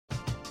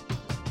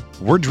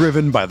We're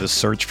driven by the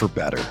search for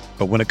better.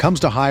 But when it comes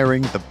to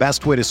hiring, the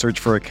best way to search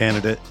for a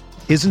candidate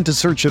isn't to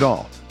search at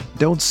all.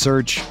 Don't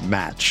search,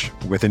 match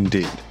with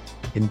Indeed.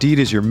 Indeed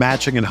is your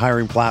matching and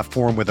hiring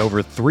platform with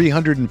over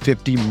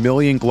 350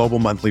 million global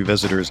monthly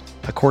visitors,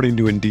 according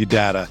to Indeed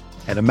data,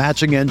 and a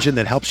matching engine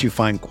that helps you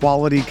find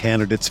quality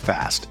candidates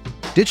fast.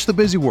 Ditch the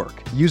busy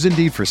work. Use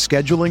Indeed for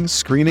scheduling,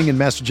 screening, and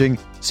messaging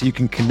so you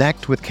can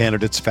connect with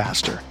candidates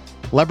faster.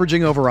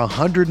 Leveraging over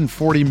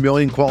 140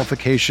 million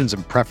qualifications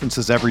and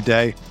preferences every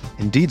day,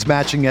 Indeed's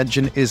matching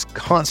engine is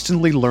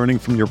constantly learning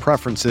from your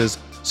preferences,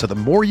 so the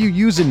more you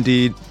use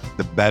Indeed,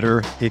 the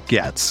better it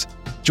gets.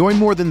 Join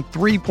more than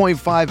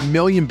 3.5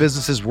 million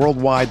businesses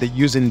worldwide that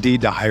use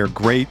Indeed to hire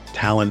great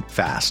talent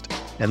fast.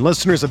 And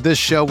listeners of this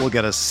show will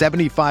get a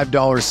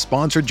 $75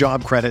 sponsored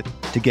job credit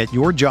to get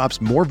your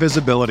jobs more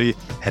visibility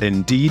at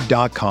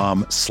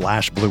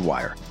Indeed.com/Blue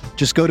Wire.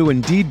 Just go to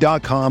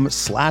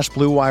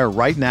Indeed.com/Blue Wire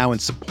right now and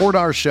support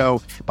our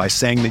show by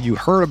saying that you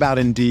heard about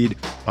Indeed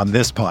on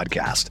this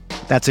podcast.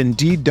 That's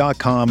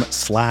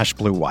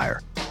Indeed.com/Blue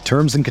Wire.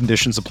 Terms and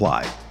conditions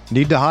apply.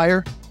 Need to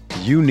hire?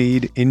 You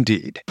need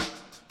Indeed.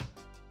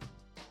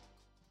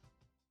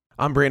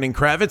 I'm Brandon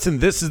Kravitz, and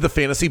this is the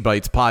Fantasy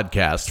Bites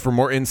podcast. For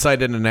more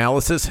insight and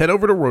analysis, head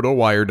over to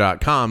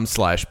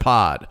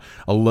rotowire.com/pod.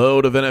 A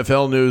load of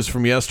NFL news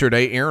from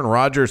yesterday. Aaron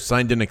Rodgers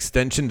signed an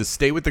extension to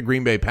stay with the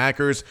Green Bay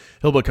Packers.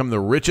 He'll become the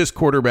richest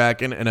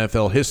quarterback in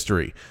NFL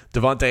history.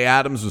 Davante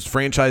Adams was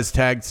franchise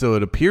tagged, so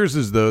it appears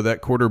as though that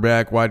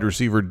quarterback-wide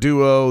receiver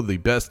duo, the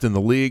best in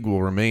the league,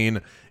 will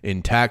remain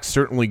intact.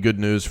 Certainly good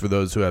news for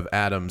those who have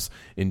Adams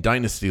in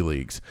dynasty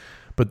leagues.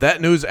 But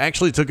that news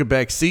actually took a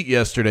back seat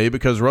yesterday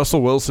because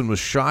Russell Wilson was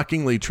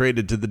shockingly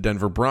traded to the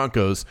Denver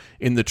Broncos.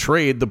 In the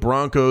trade, the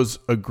Broncos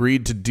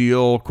agreed to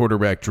deal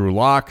quarterback Drew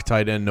Lock,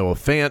 tight end Noah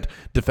Fant,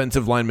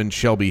 defensive lineman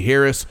Shelby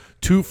Harris,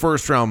 2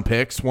 first-round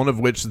picks, one of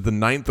which is the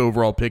 9th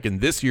overall pick in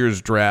this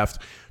year's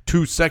draft,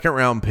 2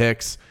 second-round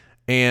picks,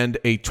 and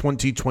a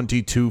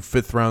 2022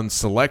 fifth-round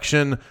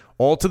selection,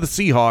 all to the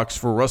Seahawks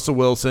for Russell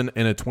Wilson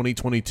and a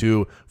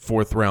 2022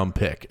 fourth-round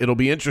pick. It'll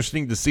be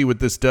interesting to see what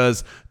this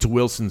does to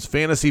Wilson's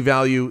fantasy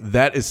value.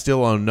 That is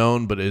still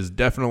unknown, but is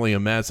definitely a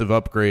massive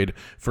upgrade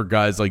for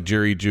guys like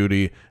Jerry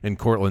Jeudy and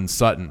Cortland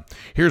Sutton.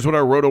 Here's what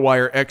our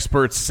RotoWire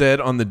experts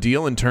said on the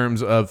deal in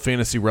terms of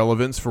fantasy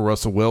relevance for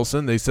Russell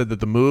Wilson. They said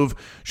that the move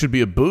should be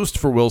a boost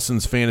for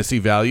Wilson's fantasy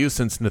value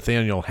since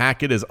Nathaniel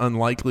Hackett is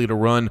unlikely to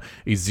run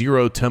a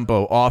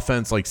zero-tempo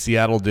offense like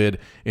Seattle did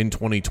in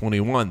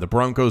 2021. The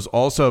Broncos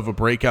also have a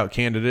breakout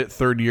candidate,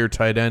 third-year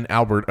tight end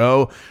Albert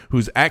O,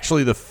 who's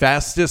actually the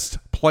fastest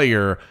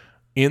player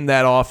in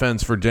that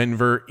offense for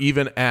Denver,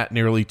 even at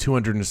nearly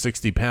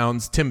 260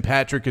 pounds. Tim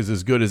Patrick is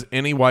as good as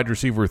any wide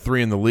receiver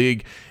 3 in the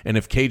league, and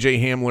if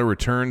KJ Hamler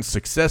returns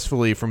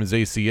successfully from his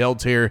ACL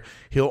tear,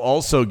 he'll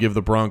also give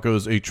the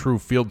Broncos a true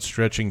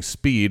field-stretching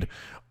speed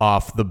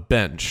off the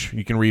bench.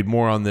 You can read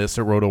more on this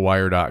at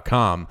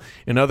rotowire.com.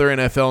 In other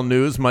NFL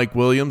news, Mike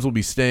Williams will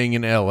be staying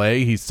in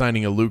LA. He's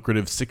signing a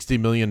lucrative $60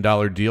 million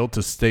deal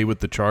to stay with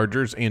the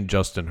Chargers and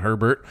Justin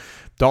Herbert.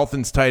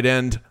 Dolphins tight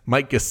end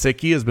Mike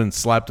Gesicki has been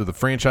slapped with a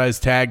franchise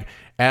tag,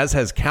 as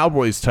has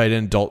Cowboys tight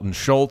end Dalton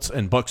Schultz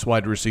and Bucs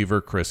wide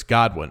receiver Chris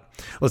Godwin.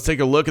 Let's take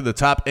a look at the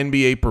top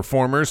NBA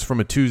performers from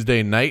a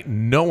Tuesday night.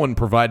 No one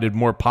provided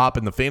more pop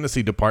in the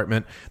fantasy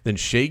department than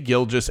Shai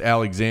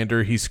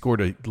Gilgeous-Alexander. He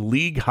scored a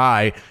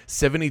league-high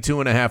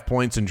 72.5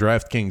 points in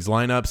DraftKings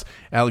lineups.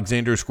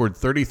 Alexander scored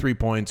 33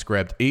 points,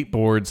 grabbed 8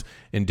 boards,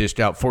 and dished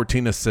out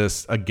 14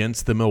 assists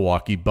against the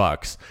Milwaukee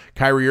Bucks.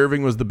 Kyrie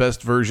Irving was the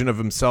best version of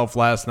himself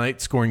last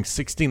night, scoring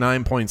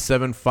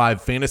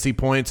 69.75 fantasy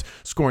points,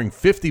 scoring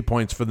 50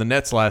 points for the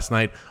Nets last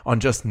night on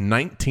just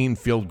 19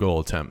 field goal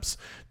attempts.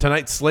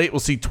 Tonight's slate will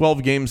see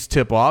 12 games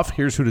tip off.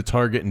 Here's who to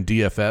target in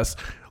DFS.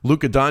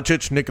 Luka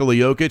Doncic, Nikola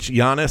Jokic,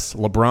 Giannis,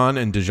 LeBron,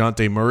 and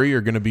DeJounte Murray are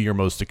going to be your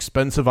most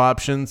expensive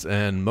options,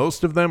 and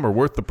most of them are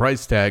worth the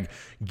price tag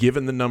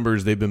given the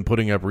numbers they've been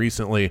putting up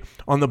recently.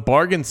 On the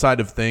bargain side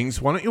of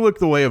things, why don't you look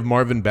the way of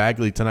Marvin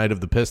Bagley tonight of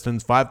the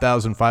Pistons,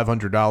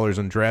 $5,500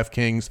 on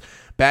DraftKings.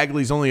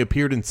 Bagley's only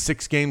appeared in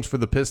 6 games for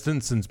the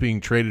Pistons since being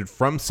traded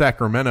from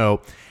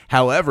Sacramento.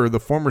 However, the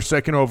former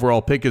second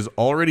overall pick is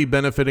already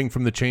benefiting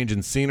from the change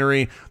in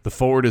scenery. The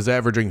forward is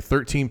averaging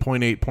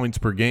 13.8 points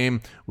per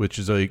game, which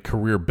is a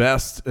career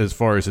best as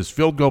far as his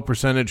field goal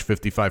percentage,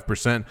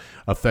 55%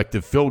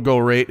 effective field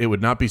goal rate. It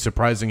would not be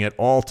surprising at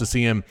all to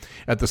see him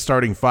at the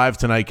starting 5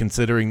 tonight,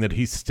 considering that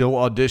he's still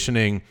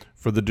auditioning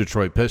for the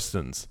Detroit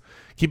Pistons.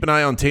 Keep an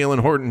eye on Talen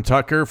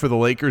Horton-Tucker for the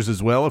Lakers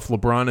as well. If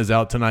LeBron is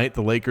out tonight,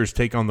 the Lakers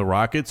take on the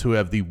Rockets, who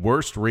have the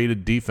worst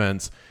rated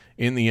defense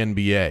in the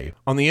NBA.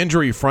 On the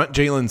injury front,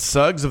 Jalen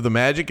Suggs of the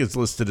Magic is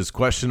listed as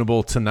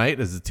questionable tonight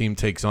as the team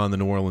takes on the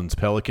New Orleans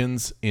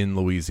Pelicans in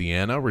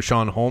Louisiana.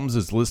 Rashawn Holmes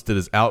is listed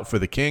as out for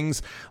the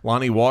Kings.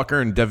 Lonnie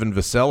Walker and Devin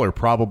Vassell are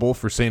probable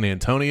for San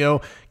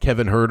Antonio.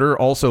 Kevin Huerter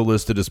also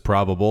listed as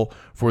probable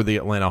for the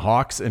Atlanta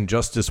Hawks, and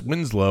Justice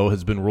Winslow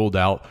has been ruled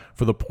out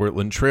for the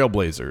Portland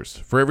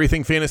Trailblazers. For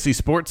everything fantasy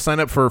sports, sign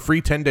up for a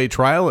free 10-day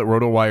trial at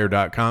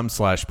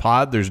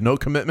rotowire.com/pod. There's no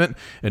commitment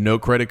and no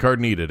credit card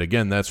needed.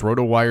 Again, that's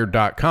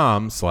rotowire.com/pod.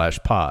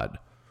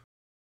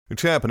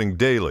 It's happening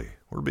daily.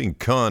 We're being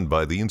conned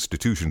by the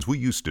institutions we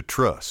used to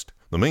trust.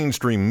 The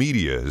mainstream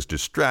media is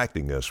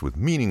distracting us with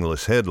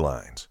meaningless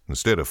headlines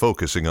instead of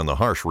focusing on the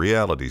harsh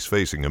realities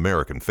facing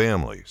American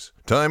families.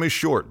 Time is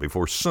short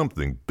before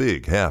something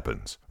big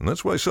happens, and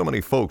that's why so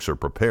many folks are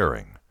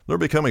preparing. They're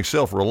becoming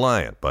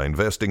self-reliant by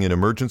investing in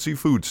emergency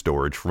food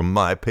storage from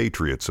My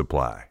Patriot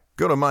Supply.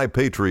 Go to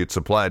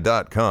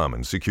MyPatriotSupply.com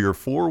and secure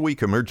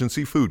 4-week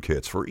emergency food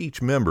kits for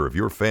each member of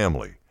your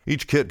family.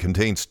 Each kit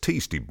contains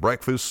tasty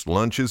breakfasts,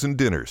 lunches, and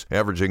dinners,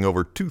 averaging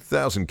over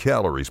 2,000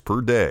 calories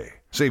per day.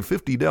 Save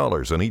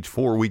 $50 on each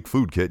 4-week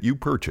food kit you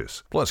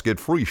purchase. Plus, get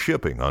free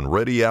shipping on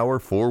Ready Hour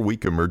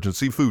 4-week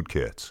emergency food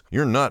kits.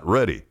 You're not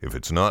ready if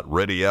it's not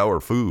Ready Hour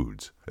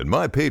foods. At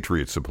My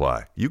Patriot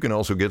Supply, you can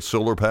also get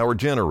solar power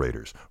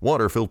generators,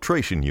 water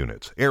filtration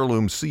units,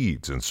 heirloom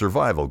seeds, and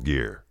survival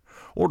gear.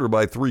 Order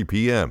by 3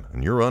 p.m.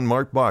 and your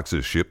unmarked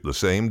boxes ship the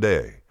same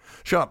day.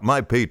 Shop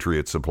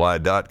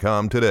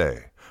MyPatriotSupply.com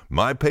today.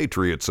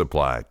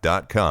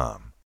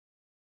 MyPatriotSupply.com.